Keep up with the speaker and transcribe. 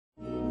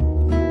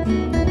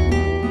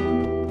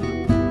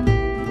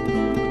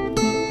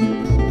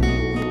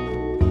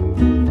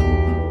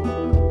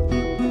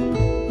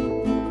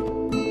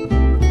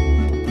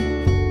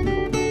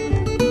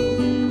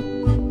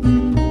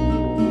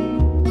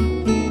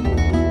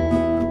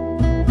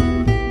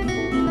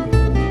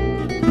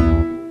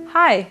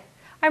Hi,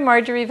 I'm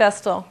Marjorie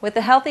Vestal with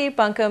the Healthy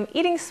Buncombe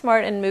Eating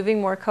Smart and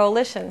Moving More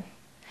Coalition.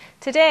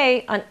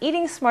 Today on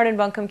Eating Smart in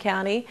Buncombe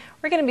County,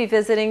 we're going to be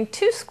visiting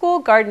 2 school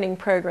gardening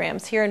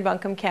programs here in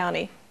Buncombe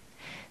County.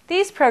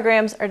 These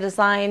programs are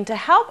designed to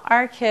help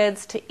our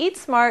kids to eat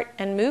smart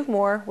and move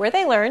more where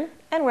they learn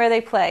and where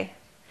they play.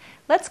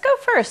 Let's go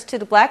first to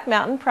the Black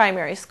Mountain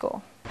Primary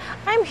School.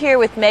 I'm here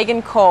with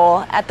Megan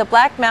Cole at the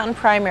Black Mountain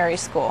Primary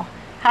School.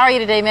 How are you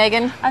today,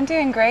 Megan? I'm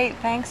doing great,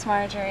 thanks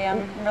Marjorie.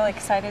 I'm really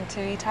excited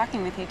to be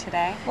talking with you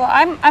today. Well,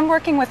 I'm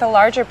working with a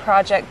larger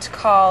project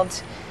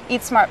called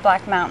Eat Smart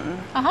Black Mountain,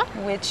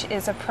 which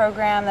is a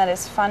program that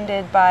is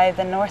funded by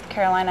the North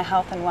Carolina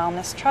Health and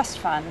Wellness Trust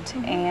Fund.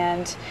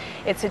 And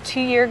it's a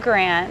 2-year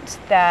grant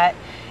that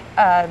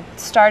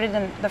started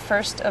in the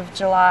 1st of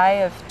July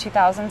of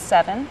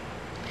 2007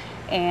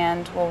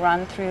 and will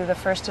run through the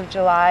 1st of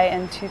July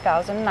in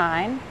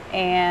 2009.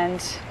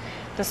 And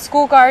the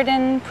school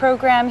garden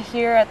program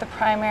here at the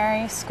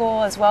primary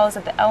school as well as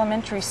at the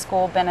elementary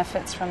school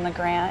benefits from the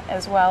grant,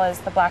 as well as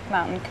the Black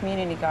Mountain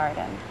Community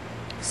Garden.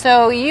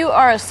 So you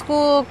are a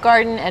school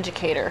garden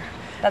educator.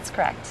 That's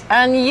correct.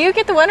 And you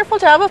get the wonderful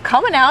job of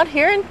coming out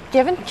here and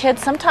giving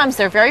kids sometimes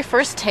their very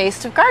first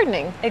taste of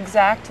gardening.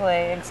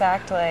 Exactly,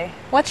 exactly.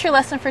 What's your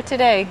lesson for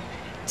today?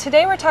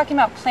 Today we're talking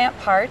about plant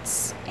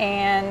parts,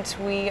 and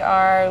we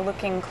are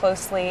looking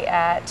closely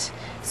at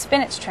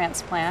spinach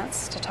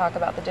transplants to talk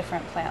about the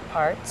different plant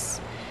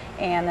parts.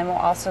 And then we'll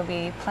also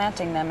be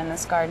planting them in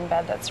this garden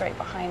bed that's right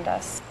behind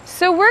us.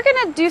 So we're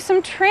going to do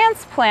some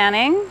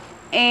transplanting,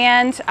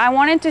 and I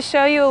wanted to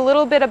show you a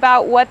little bit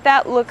about what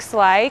that looks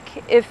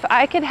like. If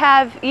I could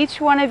have each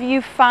one of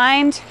you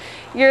find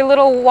your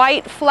little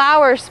white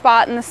flower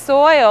spot in the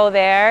soil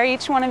there.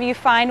 Each one of you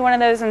find one of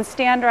those and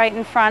stand right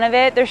in front of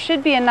it. There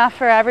should be enough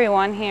for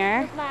everyone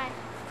here.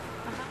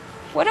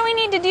 What do we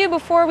need to do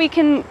before we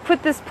can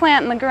put this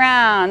plant in the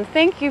ground?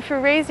 Thank you for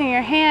raising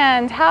your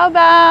hand. How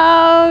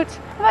about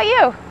you?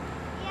 You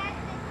have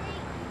to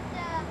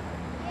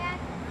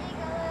dig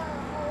a little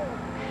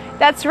hole.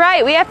 That's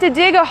right, we have to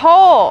dig a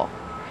hole.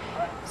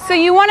 So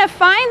you want to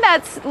find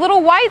that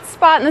little white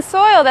spot in the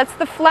soil. That's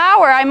the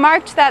flower. I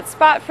marked that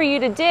spot for you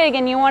to dig,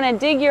 and you want to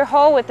dig your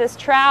hole with this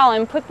trowel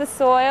and put the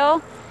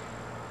soil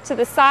to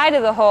the side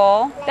of the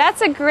hole.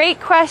 That's a great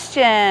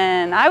question.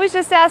 I was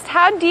just asked,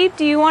 how deep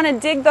do you want to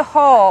dig the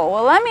hole?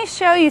 Well, let me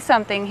show you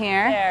something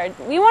here. There.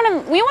 We want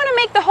to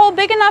make the hole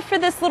big enough for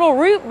this little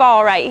root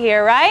ball right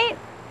here, right?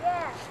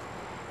 Yeah.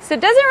 So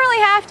it doesn't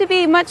really have to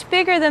be much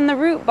bigger than the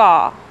root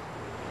ball.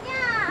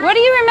 Yeah. What do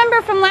you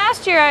remember from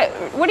last year?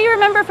 What do you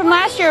remember from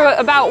last year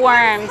about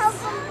worms?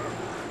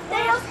 They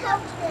help the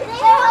plants.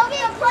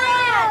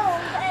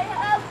 They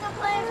help the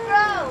plants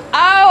grow.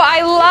 Oh,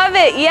 I love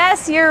it.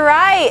 Yes, you're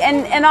right.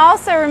 And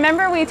also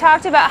remember we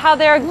talked about how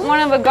they're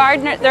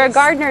a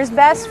gardener's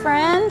best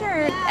friend.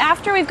 Or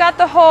after we've got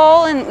the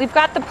hole and we've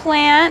got the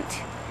plant,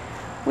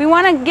 we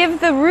want to give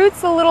the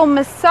roots a little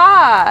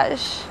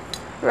massage,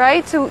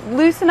 right? To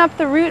loosen up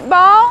the root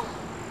ball.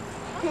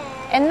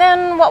 And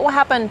then what will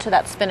happen to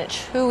that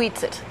spinach? Who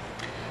eats it?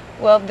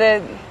 Well,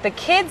 the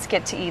kids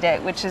get to eat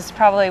it, which is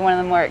probably one of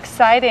the more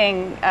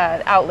exciting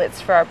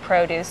outlets for our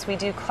produce. We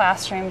do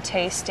classroom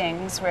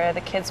tastings where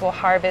the kids will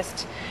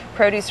harvest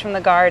produce from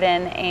the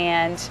garden,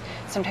 and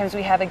sometimes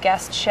we have a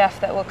guest chef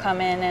that will come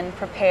in and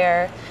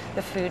prepare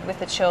the food with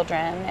the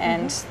children,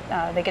 and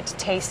they get to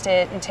taste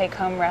it and take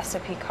home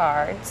recipe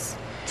cards.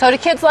 So do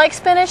kids like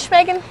spinach,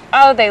 Megan?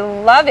 Oh, they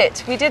love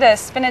it. We did a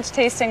spinach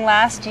tasting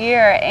last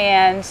year,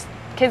 and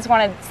kids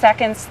wanted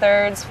seconds,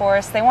 thirds,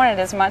 fourths. They wanted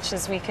as much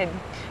as we could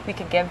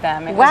give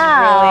them. It was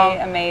really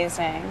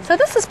amazing. So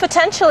this is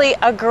potentially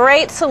a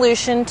great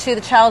solution to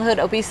the childhood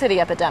obesity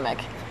epidemic.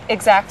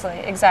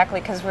 Exactly,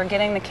 because we're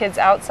getting the kids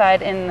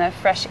outside in the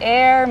fresh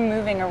air,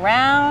 moving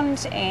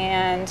around,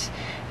 and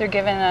they're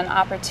given an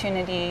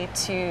opportunity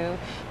to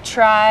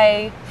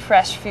try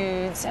fresh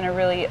foods in a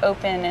really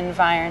open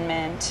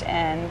environment,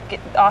 and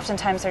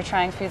oftentimes they're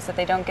trying foods that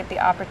they don't get the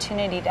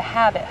opportunity to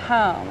have at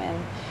home.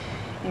 And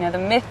you know, the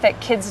myth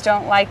that kids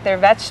don't like their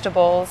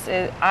vegetables,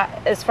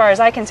 as far as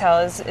I can tell,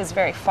 is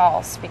very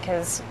false,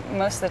 because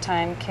most of the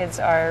time kids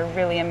are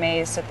really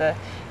amazed at the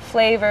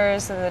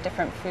flavors of the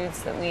different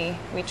foods that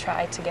we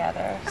try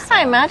together. So.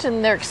 I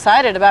imagine they're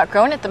excited about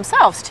growing it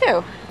themselves,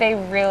 too. They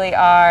really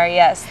are,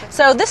 yes.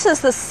 So this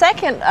is the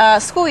second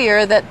school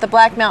year that the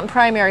Black Mountain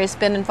Primary has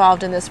been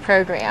involved in this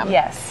program.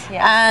 Yes.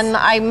 And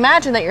I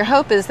imagine that your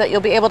hope is that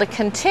you'll be able to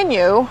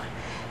continue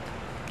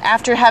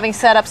after having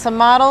set up some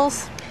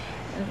models.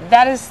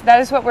 That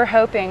is what we're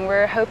hoping.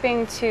 We're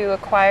hoping to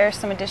acquire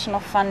some additional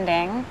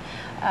funding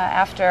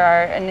after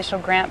our initial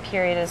grant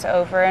period is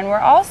over, and we're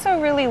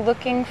also really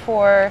looking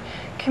for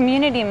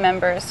community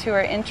members who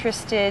are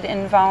interested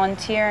in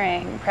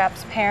volunteering,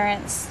 perhaps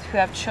parents who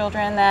have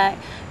children that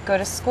go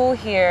to school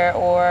here,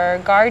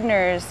 or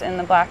gardeners in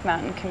the Black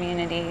Mountain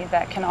community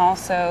that can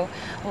also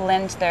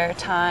lend their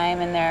time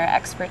and their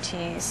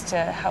expertise to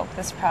help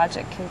this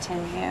project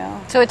continue.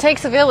 So it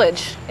takes a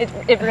village.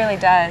 It really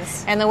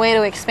does. And the way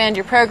to expand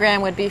your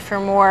program would be for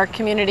more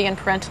community and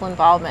parental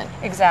involvement.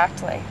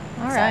 Exactly.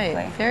 All Exactly.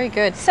 right, very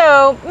good.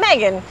 So,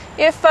 Megan,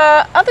 if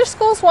other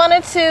schools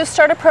wanted to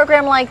start a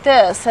program like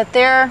this at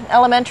their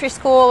elementary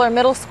school or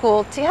middle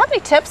school, do you have any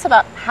tips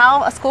about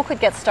how a school could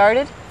get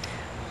started?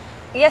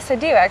 Yes, I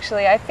do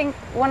actually. I think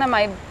one of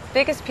my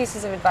biggest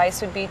pieces of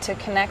advice would be to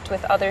connect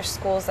with other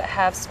schools that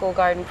have school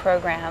garden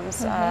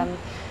programs.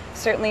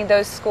 Certainly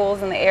those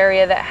schools in the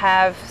area that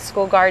have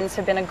school gardens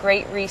have been a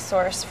great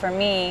resource for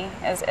me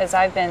as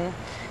I've been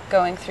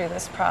going through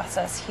this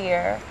process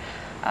here.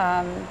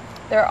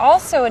 There are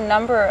also a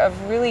number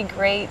of really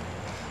great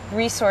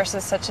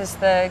resources such as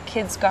the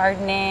Kids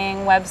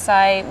Gardening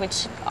website,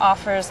 which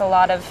offers a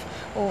lot of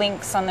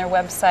links on their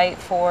website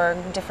for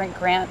different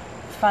grant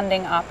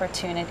funding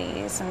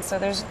opportunities, and so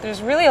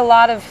there's really a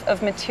lot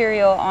of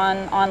material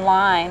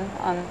online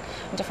on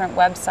different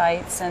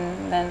websites,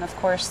 and then of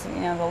course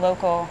the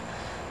local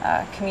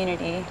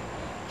community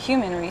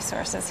human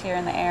resources here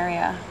in the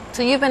area.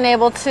 So you've been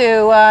able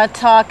to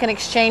talk and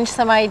exchange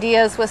some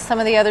ideas with some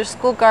of the other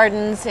school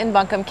gardens in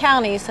Buncombe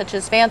County, such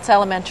as Vance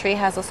Elementary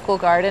has a school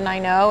garden, I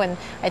know, and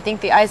I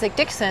think the Isaac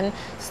Dixon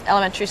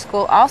Elementary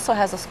School also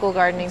has a school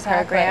gardening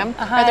program.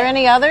 Are there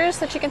any others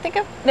that you can think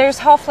of? There's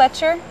Hall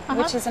Fletcher,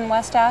 which is in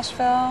West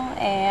Asheville,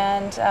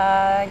 and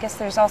I guess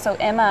there's also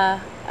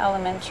Emma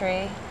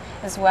Elementary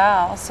as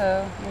well.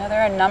 So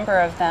there are a number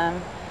of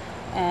them,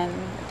 and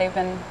they've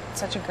been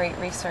such a great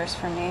resource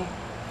for me.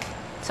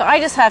 So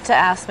I just have to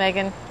ask,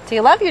 Megan, do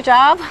you love your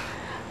job?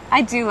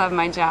 I do love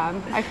my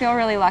job. I feel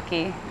really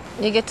lucky.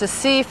 You get to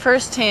see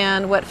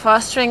firsthand what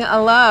fostering a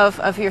love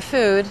of your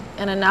food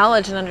and a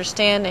knowledge and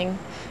understanding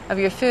of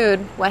your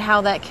food,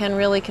 how that can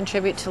really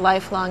contribute to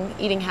lifelong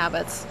eating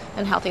habits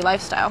and healthy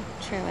lifestyle.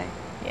 Truly.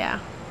 Yeah,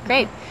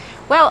 great.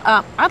 Well,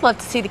 I'd love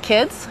to see the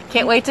kids.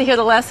 Can't wait to hear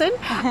the lesson.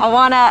 I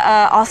want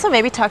to also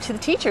maybe talk to the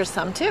teachers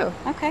some too.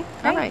 Okay,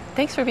 great. All right,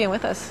 thanks for being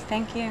with us.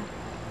 Thank you.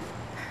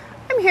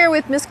 I'm here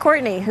with Miss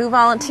Courtney, who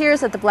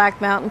volunteers at the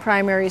Black Mountain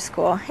Primary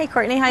School. Hey,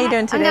 Courtney, how are you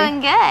doing today? I'm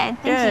doing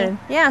good. Thank you.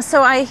 Yeah,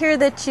 so I hear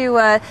that you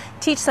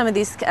teach some of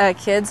these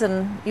kids,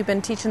 and you've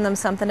been teaching them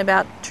something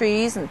about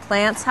trees and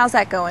plants. How's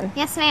that going?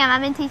 Yes, ma'am.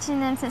 I've been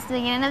teaching them since the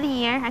beginning of the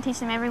year. I teach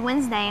them every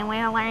Wednesday, and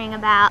we're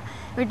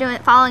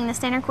following the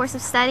standard course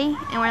of study,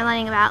 and we're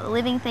learning about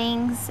living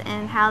things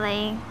and how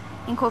they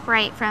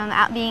incorporate from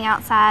being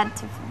outside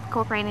to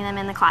incorporating them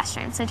in the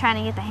classroom. So trying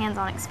to get the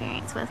hands-on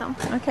experience with them.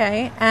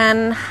 Okay,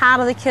 and how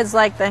do the kids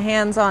like the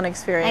hands-on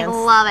experience? They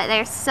love it.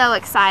 They're so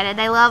excited.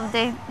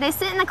 They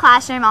sit in the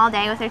classroom all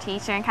day with their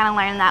teacher and kind of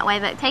learn that way,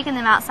 but taking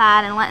them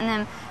outside and letting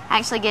them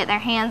actually get their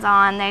hands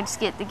on, they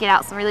just get to get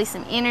out release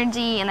some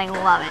energy, and they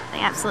love it. They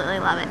absolutely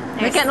love it.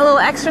 They're getting a little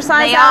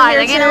exercise They out are. here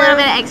They're getting too. a little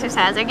bit of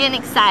exercise. They're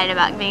getting excited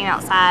about being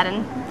outside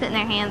and putting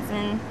their hands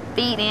and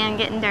feet in,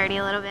 getting dirty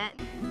a little bit.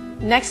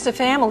 Next to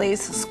families,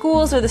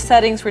 schools are the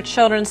settings where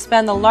children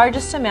spend the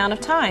largest amount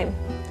of time.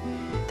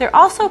 They're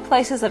also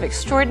places of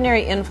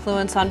extraordinary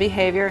influence on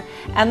behavior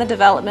and the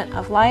development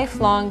of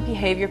lifelong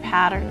behavior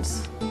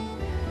patterns.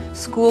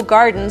 School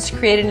gardens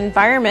create an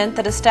environment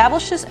that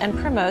establishes and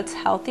promotes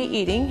healthy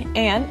eating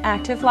and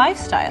active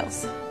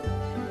lifestyles.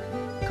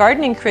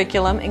 Gardening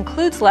curriculum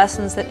includes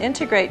lessons that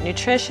integrate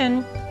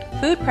nutrition,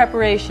 food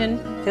preparation,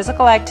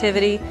 physical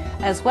activity,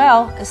 as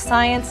well as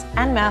science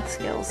and math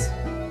skills.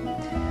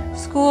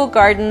 School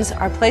gardens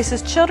are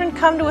places children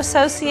come to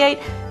associate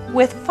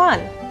with fun,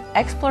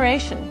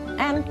 exploration,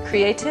 and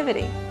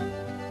creativity.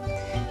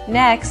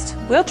 Next,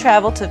 we'll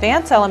travel to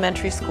Vance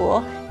Elementary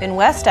School in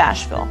West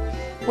Asheville,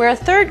 where a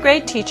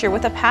third-grade teacher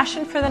with a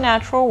passion for the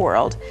natural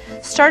world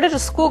started a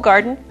school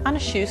garden on a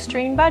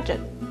shoestring budget.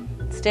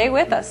 Stay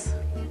with us.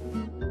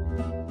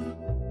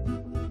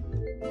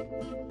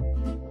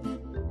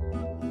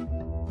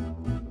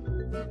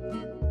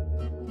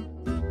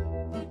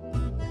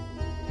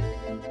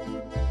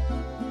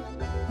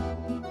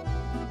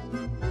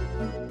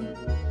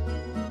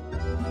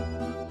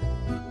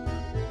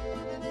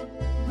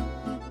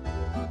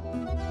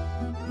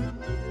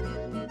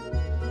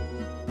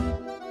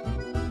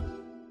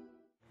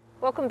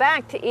 Welcome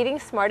back to Eating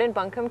Smart in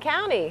Buncombe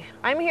County.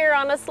 I'm here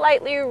on a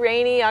slightly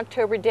rainy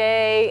October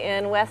day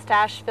in West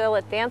Asheville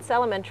at Vance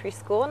Elementary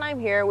School, and I'm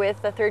here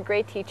with the third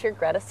grade teacher,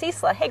 Greta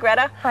Ciesla. Hey,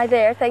 Greta. Hi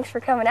there. Thanks for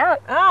coming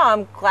out. Oh,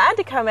 I'm glad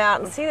to come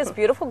out and see this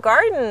beautiful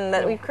garden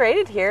that we've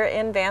created here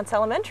in Vance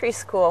Elementary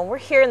School. We're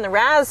here in the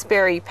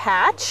raspberry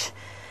patch.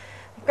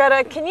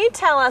 Greta, can you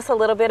tell us a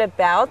little bit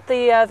about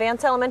the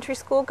Vance Elementary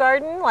School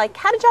garden? Like,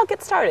 how did y'all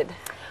get started?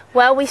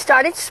 Well, we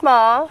started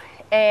small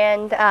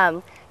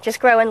and just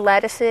growing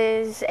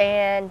lettuces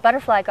and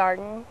butterfly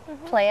garden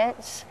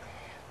plants.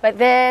 But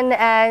then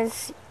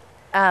as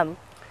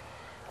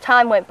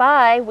time went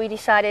by, we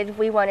decided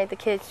we wanted the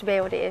kids to be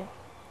able to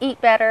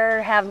eat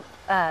better, have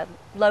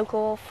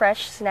local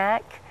fresh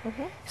snack.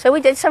 So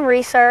we did some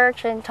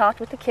research and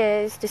talked with the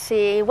kids to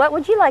see what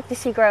would you like to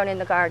see grown in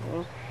the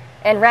garden.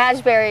 And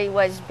raspberry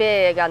was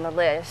big on the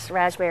list.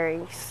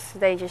 Raspberries,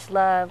 they just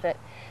love it.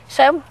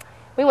 So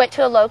we went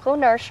to a local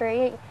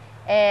nursery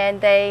and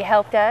they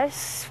helped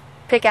us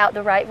pick out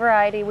the right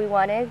variety we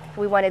wanted.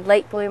 We wanted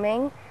late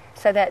blooming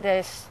so that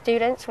the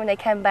students, when they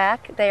come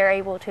back, they are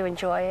able to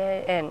enjoy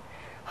it and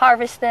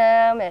harvest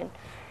them and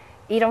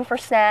eat them for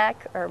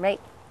snack or make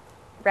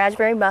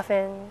raspberry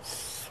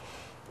muffins.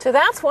 So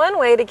that's one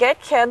way to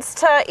get kids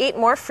to eat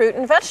more fruit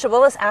and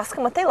vegetable is ask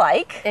them what they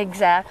like.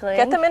 Exactly.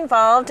 Get them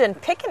involved in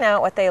picking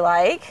out what they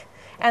like.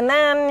 And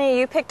then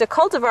you picked a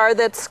cultivar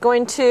that's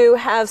going to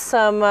have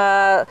some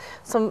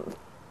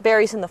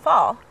berries in the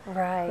fall.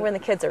 Right. When the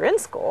kids are in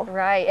school.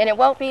 Right, and it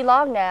won't be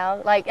long now.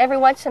 Like every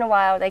once in a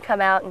while they come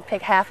out and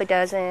pick half a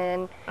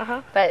dozen,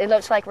 but it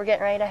looks like we're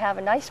getting ready to have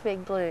a nice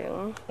big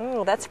bloom.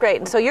 Oh, that's great.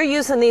 And so you're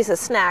using these as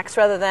snacks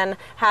rather than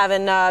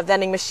having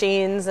vending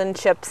machines and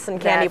chips and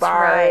candy That's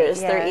bars. right,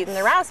 yes. They're eating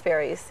the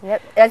raspberries.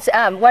 Yep, that's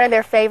one of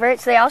their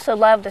favorites. They also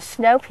love the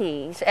snow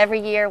peas. Every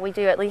year we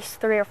do at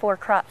least 3 or 4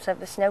 crops of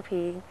the snow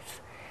peas.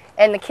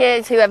 And the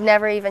kids who have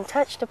never even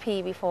touched a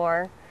pea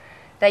before,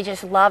 they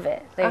just love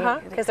it.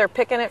 Because they're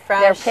picking it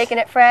fresh. They're picking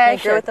it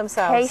fresh. They grew it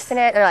themselves. Tasting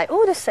it. They're like,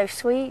 "Oh, this is so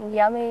sweet and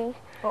yummy."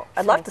 Well,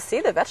 I'd love to see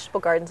the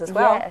vegetable gardens as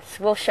well. Yes,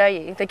 we'll show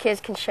you. The kids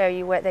can show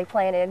you what they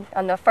planted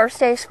on the first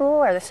day of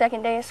school or the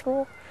second day of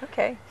school.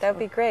 Okay, that would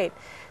be great.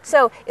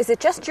 So is it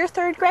just your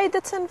 3rd grade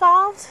that's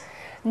involved?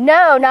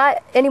 No,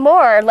 not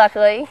anymore,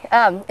 luckily.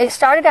 It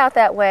started out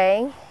that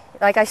way.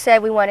 Like I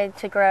said, we wanted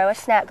to grow a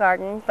snack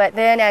garden, but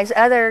then as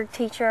other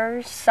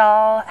teachers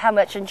saw how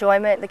much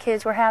enjoyment the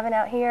kids were having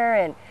out here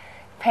and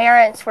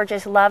parents were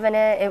just loving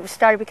it, it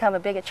started to become a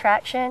big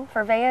attraction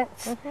for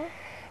Vance.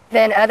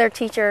 Then other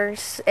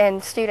teachers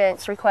and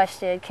students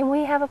requested, can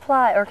we have a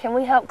plot or can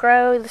we help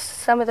grow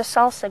some of the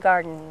salsa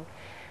garden?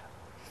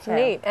 So,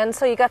 neat. And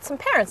so you got some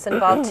parents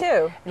involved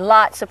too.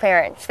 Lots of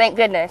parents, thank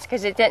goodness,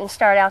 because it didn't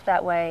start out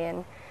that way.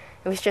 And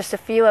it was just a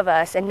few of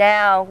us, and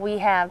now we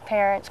have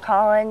parents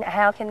calling,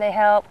 how can they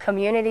help?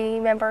 Community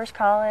members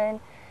calling,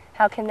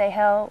 how can they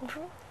help?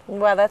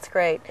 Well, that's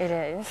great. It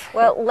is.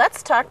 Well,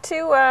 let's talk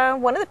to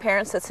one of the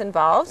parents that's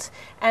involved,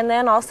 and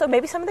then also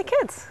maybe some of the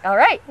kids. All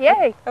right,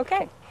 yay.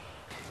 Okay.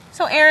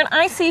 So, Erin,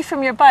 I see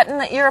from your button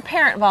that you're a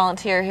parent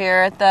volunteer here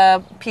at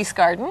the Peace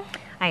Garden.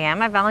 I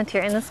am. I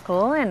volunteer in the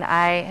school, and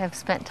I have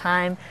spent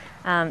time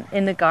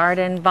in the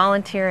garden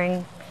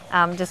volunteering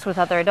just with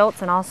other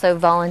adults, and also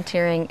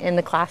volunteering in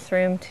the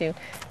classroom to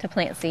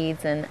plant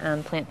seeds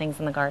and plant things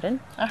in the garden.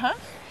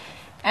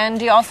 And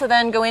do you also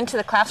then go into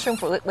the classroom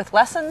with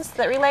lessons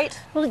that relate?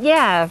 Well,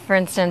 yeah. For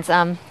instance,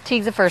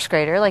 Teague's a 1st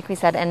grader, like we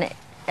said, and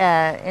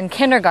in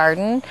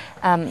kindergarten,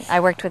 I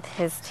worked with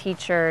his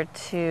teacher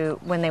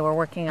when they were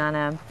working on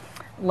a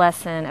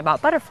lesson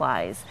about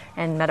butterflies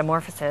and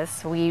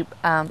metamorphosis. We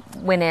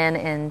went in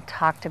and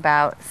talked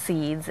about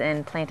seeds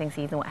and planting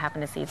seeds and what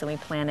happened to seeds, and we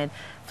planted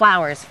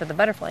flowers for the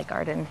butterfly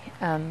garden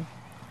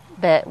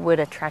that would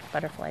attract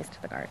butterflies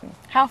to the garden.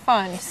 How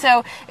fun.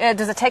 So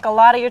does it take a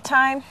lot of your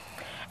time?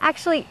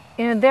 Actually,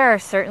 there are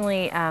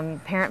certainly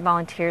parent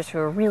volunteers who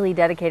are really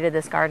dedicated to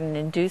this garden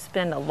and do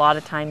spend a lot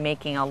of time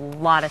making a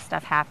lot of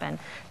stuff happen.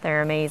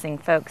 They're amazing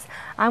folks.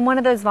 I'm one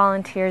of those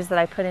volunteers that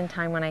I put in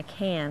time when I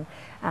can.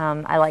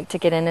 I like to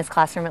get in his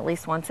classroom at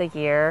least once a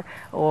year,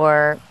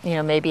 or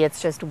maybe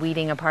it's just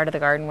weeding a part of the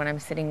garden when I'm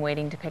sitting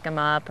waiting to pick them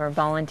up, or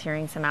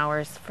volunteering some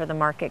hours for the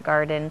market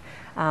garden.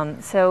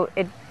 So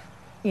it,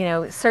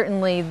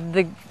 certainly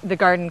the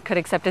garden could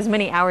accept as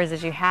many hours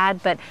as you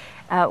had, but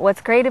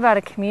what's great about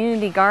a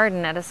community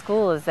garden at a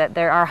school is that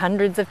there are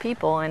hundreds of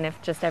people, and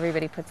if just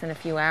everybody puts in a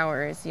few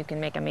hours, you can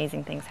make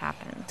amazing things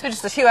happen. So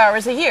just a few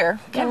hours a year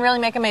can really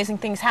make amazing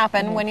things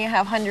happen when you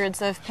have hundreds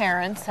of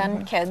parents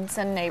and kids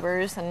and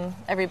neighbors and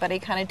everybody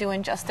kind of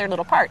doing just their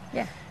little part.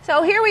 Yeah.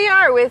 So here we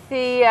are with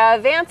the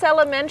Vance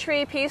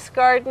Elementary Peace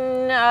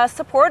Garden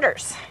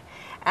supporters.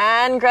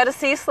 And Greta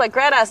Ciesla.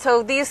 Greta,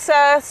 so these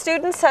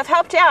students have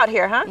helped you out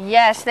here, huh?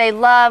 Yes, they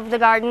love the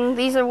garden.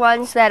 These are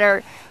ones that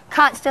are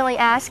constantly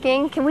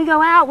asking, can we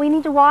go out? We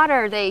need to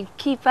water. They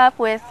keep up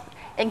with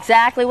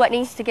exactly what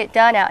needs to get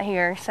done out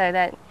here so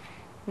that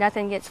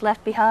nothing gets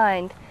left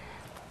behind.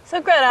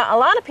 So Greta, a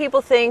lot of people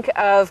think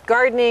of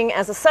gardening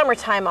as a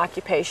summertime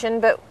occupation,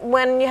 but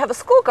when you have a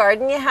school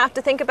garden, you have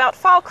to think about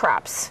fall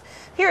crops.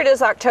 Here it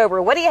is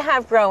October. What do you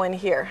have growing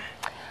here?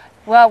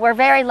 Well, we're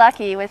very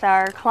lucky with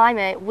our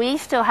climate. We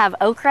still have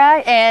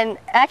okra, and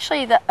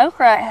actually the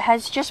okra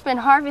has just been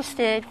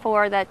harvested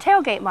for the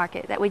tailgate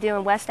market that we do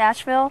in West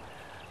Asheville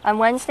on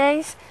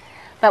Wednesdays.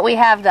 But we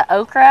have the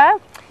okra,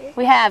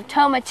 we have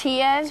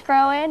tomatillas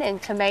growing,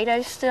 and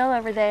tomatoes still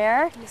over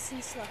there.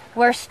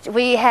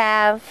 We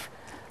have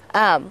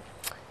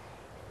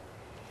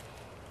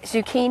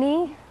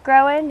zucchini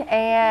growing,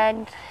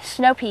 and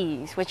snow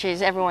peas, which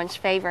is everyone's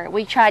favorite.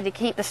 We tried to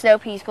keep the snow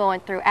peas going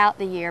throughout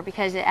the year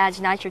because it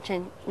adds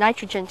nitrogen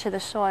to the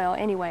soil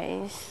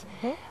anyways.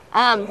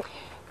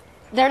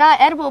 They're not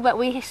edible, but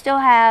we still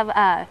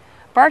have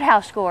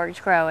birdhouse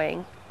gourds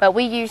growing, but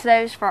we use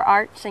those for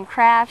arts and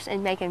crafts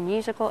and making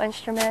musical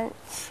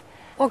instruments.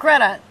 Well,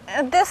 Greta,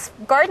 this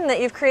garden that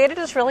you've created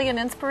is really an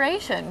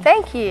inspiration.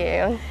 Thank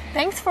you.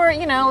 Thanks for,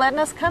 letting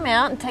us come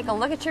out and take a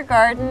look at your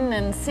garden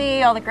and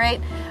see all the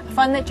great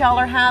fun that y'all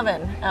are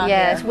having out here.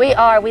 Yes, we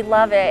are. We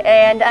love it.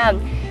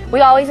 And we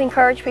always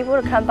encourage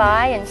people to come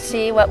by and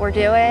see what we're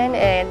doing.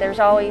 And there's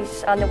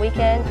always, on the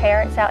weekend,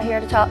 parents out here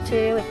to talk to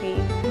if you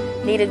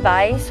need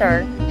advice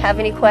or have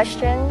any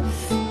questions.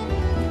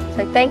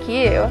 So thank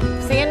you.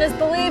 Seeing is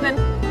believing.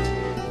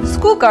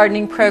 School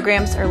gardening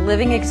programs are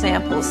living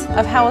examples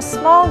of how a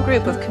small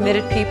group of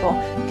committed people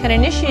can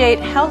initiate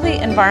healthy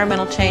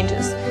environmental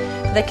changes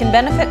that can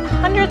benefit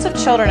hundreds of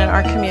children in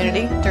our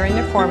community during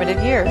their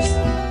formative years.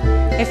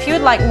 If you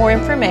would like more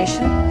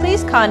information,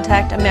 please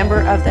contact a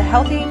member of the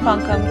Healthy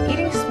Buncombe,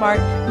 Eating Smart,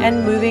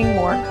 and Moving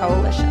More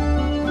Coalition.